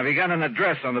 Now, have you got an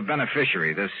address on the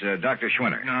beneficiary, this Dr.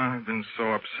 Schwinner? No, I've been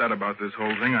so upset about this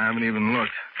whole thing, I haven't even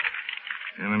looked.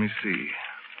 Here, let me see.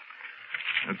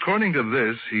 According to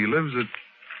this, he lives at...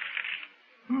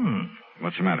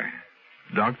 What's the matter?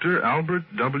 Dr. Albert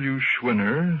W.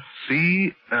 Schwinner,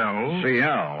 C.L.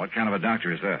 C.L.? What kind of a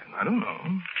doctor is that? I don't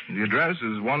know. The address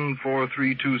is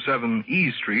 14327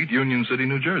 E Street, Union City,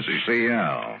 New Jersey.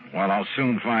 C.L. Well, I'll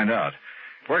soon find out.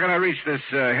 Where can I reach this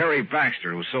Harry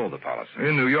Baxter who sold the policy?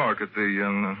 In New York at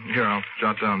the... here, I'll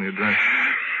jot down the address.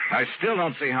 I still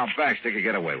don't see how Baxter could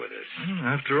get away with this.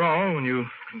 After all, when you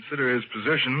consider his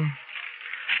position...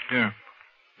 Here.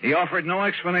 He offered no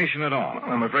explanation at all.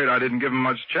 Well, I'm afraid I didn't give him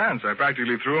much chance. I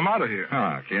practically threw him out of here.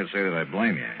 Can't say that I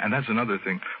blame you. And that's another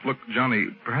thing. Look, Johnny,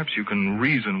 perhaps you can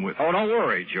reason with... Oh, don't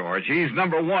worry, George. He's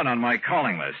number one on my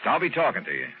calling list. I'll be talking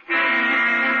to you.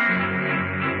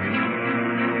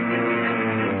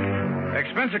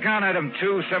 Expense account item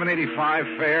 2,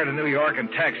 $785, fare to New York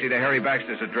and taxi to Harry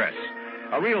Baxter's address.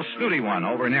 A real snooty one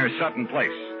over near Sutton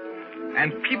Place.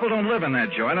 And people don't live in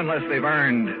that joint unless they've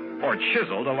earned or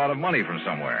chiseled a lot of money from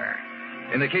somewhere.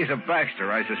 In the case of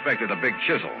Baxter, I suspected a big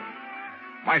chisel.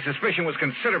 My suspicion was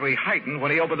considerably heightened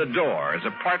when he opened the door. His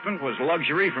apartment was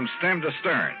luxury from stem to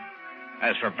stern.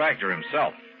 As for Baxter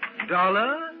himself...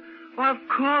 Dollar? Why, of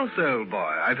course, old boy.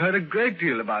 I've heard a great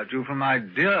deal about you from my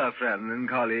dear friend and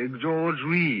colleague, George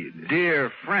Reed.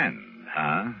 Dear friend,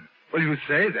 huh? Well, you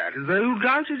say that as though you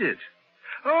doubted it.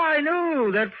 Oh, I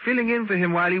know, that filling in for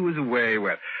him while he was away.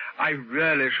 Well, I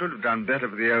really should have done better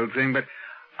for the old thing, but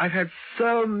I've had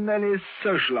so many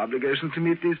social obligations to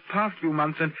meet these past few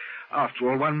months, and after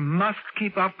all, one must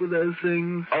keep up with those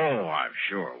things. Oh, I'm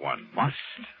sure one must.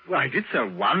 Well, I did sell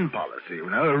one policy, you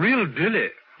know, a real dilly.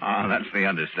 Oh, that's the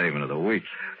understatement of the week.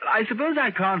 I suppose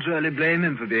I can't really blame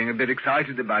him for being a bit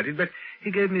excited about it, but he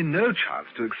gave me no chance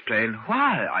to explain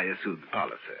why I issued the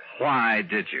policy. Why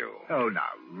did you? Oh, now,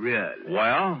 really.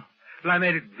 Well? Well, I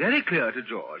made it very clear to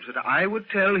George that I would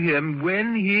tell him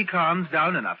when he calms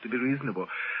down enough to be reasonable.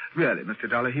 Really, Mr.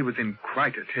 Dollar, he was in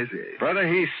quite a tizzy. Brother,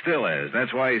 he still is.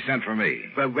 That's why he sent for me.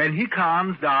 But when he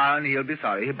calms down, he'll be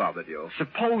sorry he bothered you.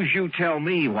 Suppose you tell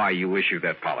me why you issued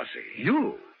that policy.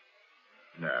 You?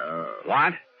 No.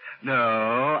 What? No,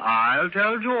 I'll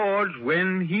tell George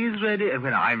when he's ready and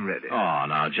when I'm ready. Oh,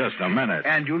 now, just a minute.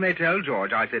 And you may tell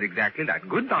George I said exactly that.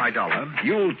 Goodbye, Dollar.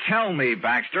 You'll tell me,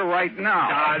 Baxter, right now.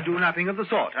 I'll do nothing of the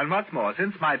sort. And what's more,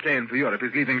 since my plane for Europe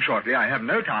is leaving shortly, I have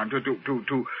no time to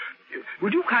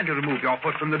Would you kindly remove your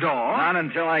foot from the door? Not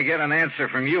until I get an answer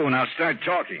from you. Now start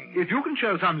talking. If you can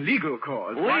show some legal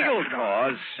cause. Legal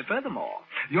cause? Furthermore,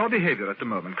 your behavior at the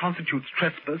moment constitutes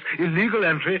trespass, illegal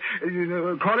entry,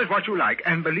 call it what you like.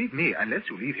 And believe me, unless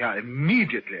you leave here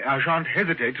immediately, I shan't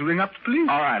hesitate to ring up the police.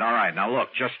 All right. Now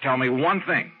look, just tell me one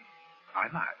thing. I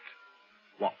might.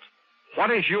 What?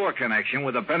 What is your connection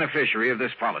with the beneficiary of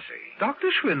this policy? Dr.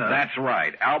 Schwinner. That's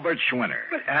right, Albert Schwinner.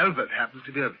 But Albert happens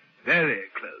to be a very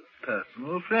close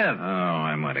personal friend. Oh,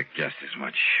 I might have guessed as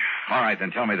much. All right,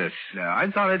 then tell me this. No,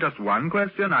 I'm sorry, just one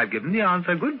question. I've given the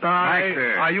answer. Goodbye.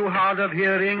 Baxter. Are you hard of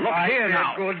hearing? Look here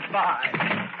now.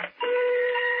 Goodbye.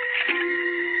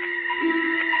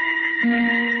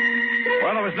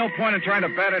 Well, there was no point in trying to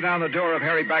batter down the door of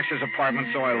Harry Baxter's apartment,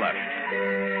 so I left.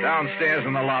 Downstairs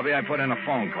in the lobby, I put in a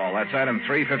phone call. That's item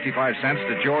 355 cents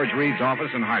to George Reed's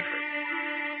office in Hartford.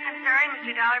 I'm sorry,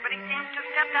 Mr. Dollar, but he seems to have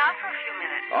stepped out for a few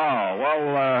minutes. Oh,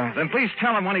 well, then please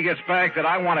tell him when he gets back that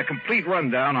I want a complete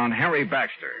rundown on Harry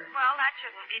Baxter. Well, that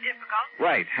shouldn't be difficult.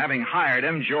 Right. Having hired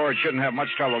him, George shouldn't have much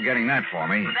trouble getting that for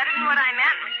me. Well, that isn't what I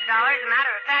meant, Mr. Dollar. As a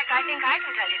matter of fact, I think I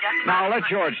can tell you just about Now, let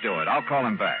George do it. I'll call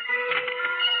him back.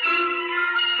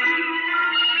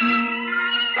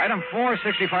 Item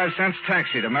 465 cents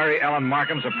taxi to Mary Ellen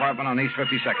Markham's apartment on East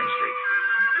 52nd Street.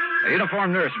 A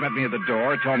uniformed nurse met me at the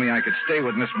door, told me I could stay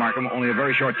with Miss Markham only a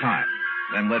very short time,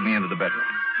 then led me into the bedroom.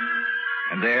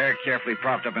 And there, carefully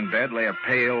propped up in bed, lay a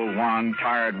pale, wan,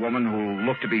 tired woman who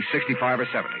looked to be 65 or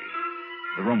 70.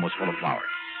 The room was full of flowers.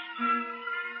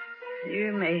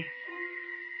 You may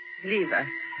leave us,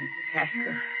 Mrs.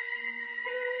 Haskell.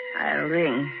 I'll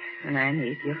ring when I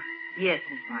need you. Yes,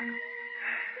 Miss Markham.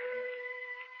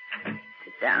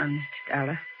 Sit down, Mr.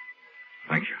 Dollar.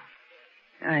 Thank you.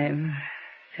 I'm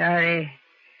sorry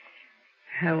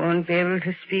I won't be able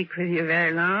to speak with you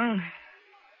very long.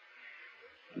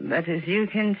 But as you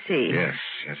can see... Yes,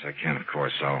 I can, of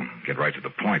course. I'll get right to the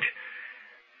point.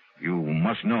 You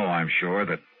must know, I'm sure,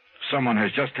 that someone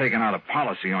has just taken out a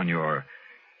policy on your...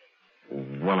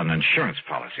 Well, an insurance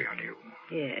policy on you.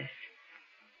 Yes.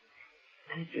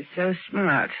 It was so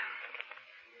smart.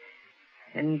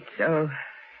 And so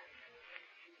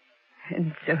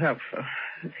helpful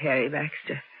with Harry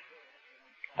Baxter.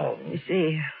 Oh. You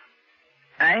see,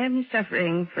 I am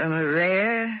suffering from a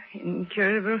rare,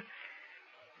 incurable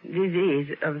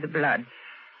disease of the blood.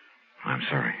 I'm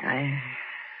sorry. I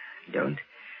don't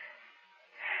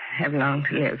have long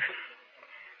to live.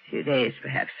 A few days,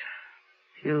 perhaps.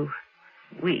 A few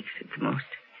weeks at the most.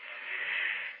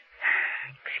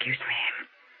 Excuse me.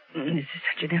 This is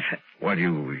such an effort. Well,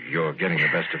 you're getting the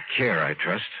best of care, I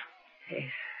trust.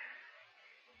 Yes.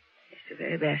 It's the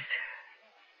very best.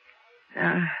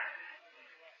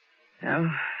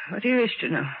 Now, what do you wish to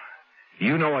know?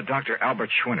 You know a Dr. Albert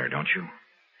Schwinner, don't you?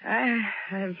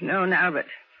 I've known Albert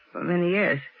for many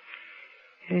years.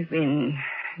 We've been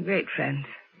great friends.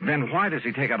 Then why does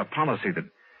he take out a policy that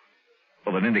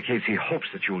indicates he hopes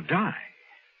that you'll die?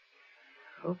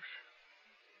 Hopes?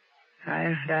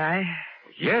 I'll die?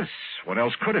 Yes. What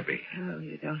else could it be? Oh,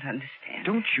 you don't understand.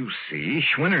 Don't you see?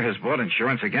 Schwinner has bought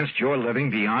insurance against your living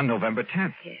beyond November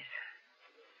 10th. Yes.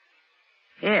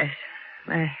 Yes.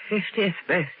 My 50th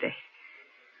birthday.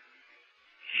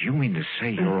 You mean to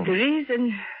say you're... The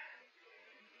reason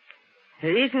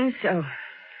is so.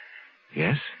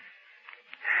 Yes?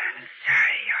 I'm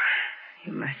sorry,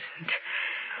 you mustn't.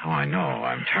 Oh, I know.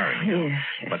 I'm tiring you.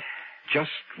 Yes. But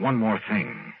just one more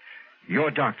thing.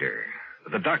 Your doctor,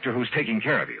 the doctor who's taking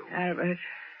care of you. Albert.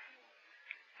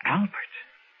 Albert?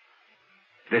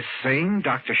 This same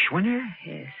Dr. Schwinner?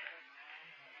 Yes.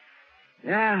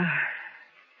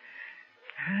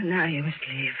 Now you must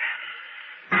leave.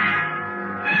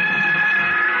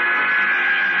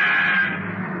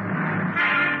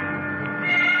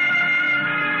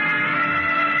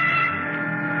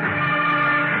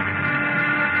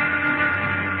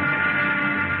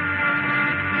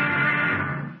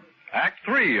 Act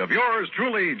 3 of yours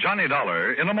truly, Johnny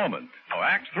Dollar, in a moment. Now,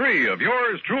 Act 3 of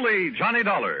yours truly, Johnny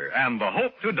Dollar, and the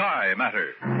Hope to Die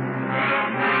matter.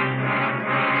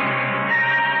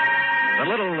 The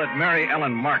little that Mary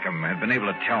Ellen Markham had been able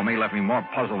to tell me left me more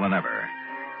puzzled than ever.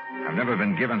 I've never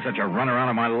been given such a runaround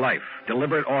of my life,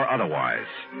 deliberate or otherwise.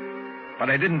 But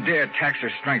I didn't dare tax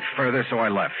her strength further, so I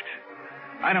left.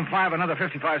 Item 5, another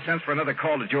 55 cents for another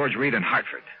call to George Reed in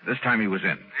Hartford. This time he was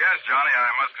in. Yes, Johnny, I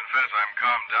must confess I'm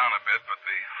calmed down a bit, but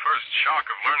the first shock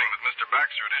of learning that Mr.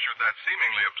 Baxter had issued that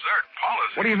seemingly absurd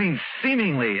policy... What do you mean,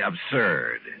 seemingly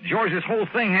absurd? George's whole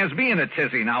thing has me in a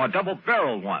tizzy now, a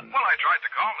double-barreled one. Well, I tried to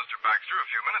call Mr. Baxter a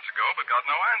few minutes ago, but got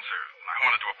no answer. I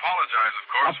wanted to apologize, of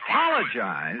course.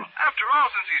 Apologize? Well, after all,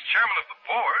 since he's chairman of the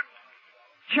board...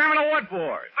 Chairman of what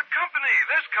board? The company,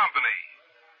 this company.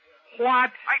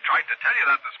 What? I tried to tell you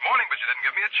that this morning, but you didn't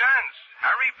give me a chance.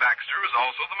 Harry Baxter is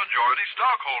also the majority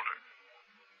stockholder.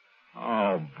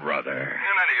 Oh, brother.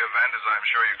 In any event, as I'm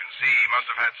sure you can see, he must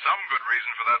have had some good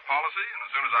reason for that policy, and as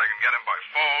soon as I can get him by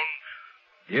phone...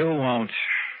 You won't.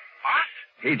 What?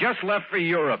 He just left for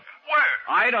Europe. Where?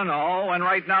 I don't know, and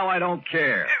right now I don't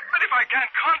care. But if I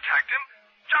can't contact him,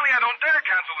 Johnny, I don't dare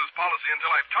cancel this policy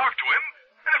until I've talked to him.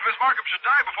 And if Miss Markham should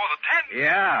die before the 10th...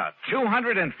 Yeah,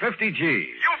 250 G's.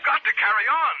 You've got to carry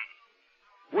on.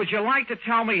 Would you like to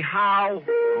tell me how?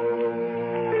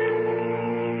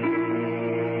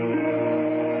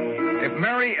 If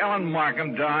Mary Ellen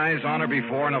Markham dies on or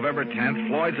before November 10th,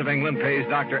 Floyd's of England pays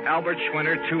Dr. Albert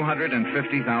Schwinner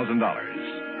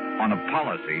 $250,000 on a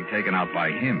policy taken out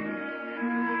by him.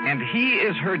 And he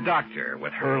is her doctor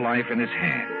with her life in his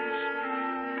hands.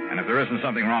 And if there isn't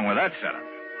something wrong with that setup,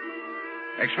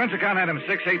 expense account had him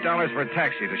 $8 for a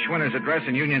taxi to Schwinner's address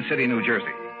in Union City, New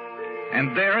Jersey.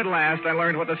 And there at last I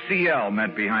learned what the CL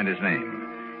meant behind his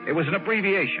name. It was an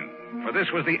abbreviation, for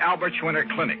this was the Albert Schwinner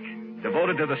Clinic,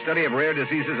 devoted to the study of rare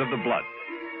diseases of the blood.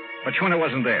 But Schwinner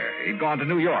wasn't there. He'd gone to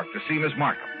New York to see Miss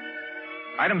Markham.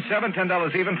 Item 7,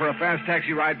 $10 even for a fast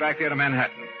taxi ride back there to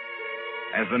Manhattan.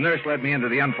 As the nurse led me into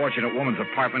the unfortunate woman's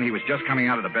apartment, he was just coming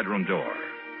out of the bedroom door.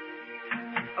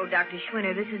 Oh, Dr.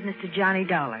 Schwinner, this is Mr. Johnny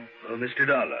Dollar. Oh, Mr.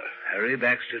 Dollar, Harry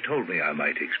Baxter told me I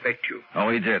might expect you. Oh,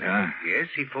 he did, huh? Yes,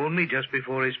 he phoned me just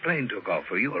before his plane took off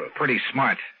for Europe. Pretty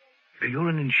smart. You're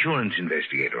an insurance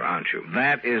investigator, aren't you?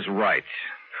 That is right.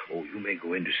 Oh, you may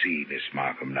go in to see Miss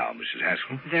Markham now, Mrs.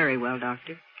 Haskell. Very well,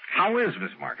 Doctor. How is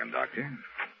Miss Markham, Doctor?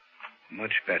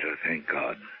 Much better, thank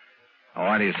God. Oh,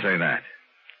 why do you say that?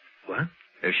 What?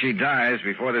 If she dies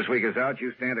before this week is out,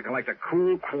 you stand to collect a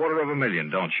cool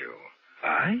 $250,000, don't you?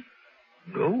 I?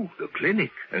 No, the clinic.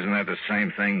 Isn't that the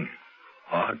same thing?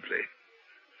 Hardly.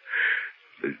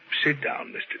 Sit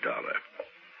down, Mr. Dollar.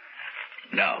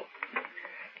 Now,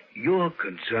 you're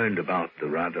concerned about the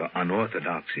rather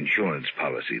unorthodox insurance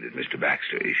policy that Mr.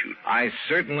 Baxter issued. I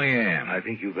certainly am. I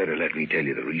think you better let me tell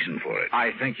you the reason for it.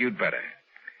 I think you'd better.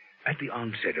 At the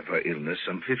onset of her illness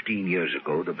some 15 years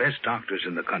ago, the best doctors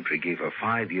in the country gave her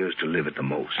 5 years to live at the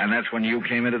most. And that's when you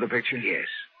came into the picture? Yes.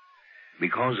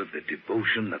 Because of the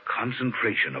devotion, the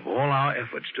concentration of all our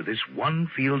efforts to this one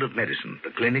field of medicine,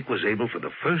 the clinic was able for the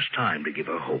first time to give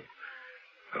her hope.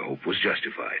 Her hope was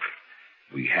justified.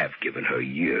 We have given her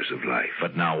years of life.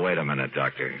 But now, wait a minute,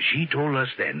 Doctor. She told us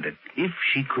then that if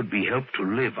she could be helped to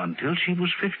live until she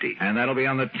was 50... And that'll be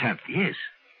on the 10th? Yes.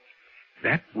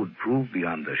 That would prove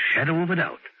beyond the shadow of a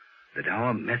doubt that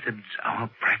our methods, our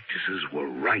practices were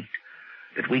right,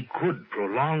 that we could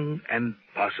prolong and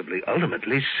possibly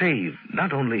ultimately save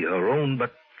not only her own,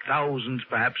 but thousands,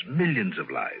 perhaps millions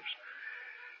of lives.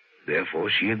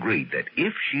 Therefore, she agreed that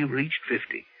if she reached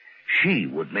 50, she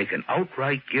would make an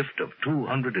outright gift of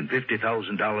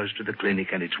 $250,000 to the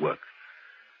clinic and its work.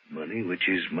 Money which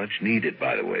is much needed,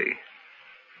 by the way.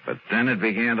 But then it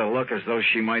began to look as though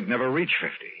she might never reach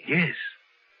 50. Yes.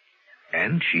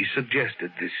 And she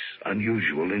suggested this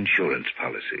unusual insurance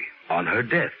policy on her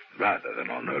death rather than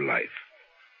on her life.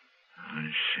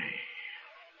 I see.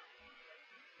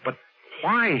 But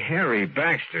why Harry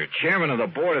Baxter, chairman of the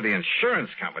board of the insurance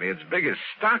company, its biggest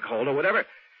stockholder, whatever?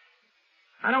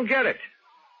 I don't get it.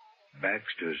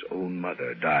 Baxter's own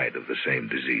mother died of the same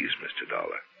disease, Mr.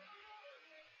 Dollar.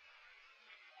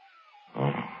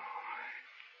 Oh.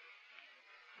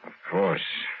 Of course.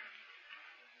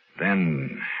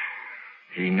 Then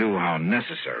he knew how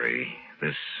necessary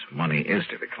this money is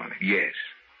to the clinic. Yes.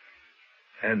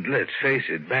 And let's face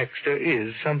it, Baxter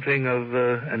is something of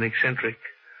an eccentric.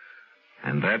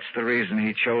 And that's the reason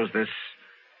he chose this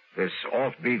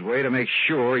offbeat way to make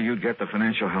sure you'd get the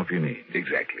financial help you need.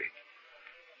 Exactly.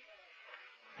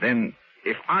 Then,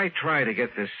 if I try to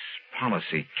get this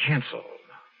policy canceled...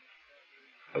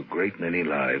 A great many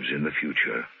lives in the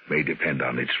future may depend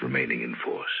on its remaining in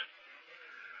force.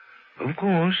 Of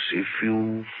course, if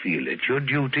you feel it your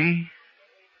duty...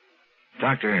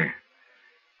 Doctor,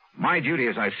 my duty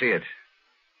as I see it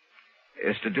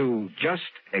is to do just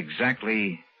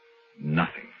exactly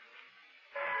nothing.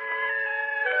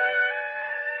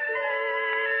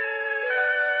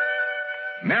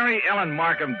 Mary Ellen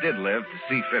Markham did live to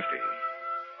see 50,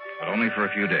 but only for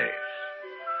a few days.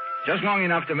 Just long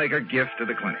enough to make her gift to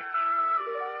the clinic.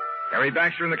 Harry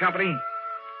Baxter and the company?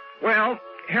 Well,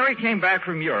 Harry came back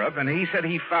from Europe, and he said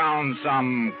he found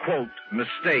some, quote,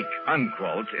 mistake,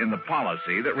 unquote, in the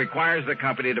policy that requires the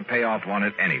company to pay off on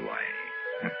it anyway.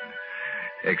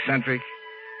 Eccentric?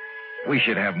 We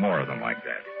should have more of them like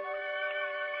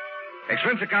that.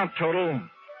 Expense account total,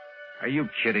 Are you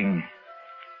kidding?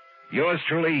 Yours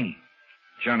truly,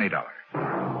 Johnny Dollar.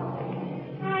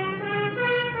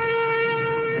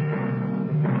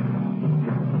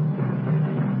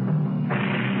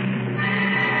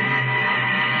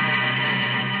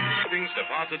 Savings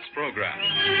Deposits Program.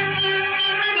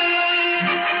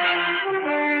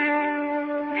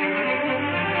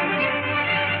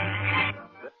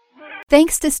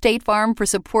 Thanks to State Farm for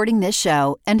supporting this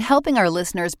show and helping our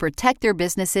listeners protect their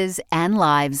businesses and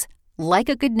lives. Like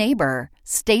a good neighbor,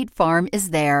 State Farm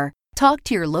is there. Talk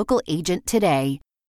to your local agent today.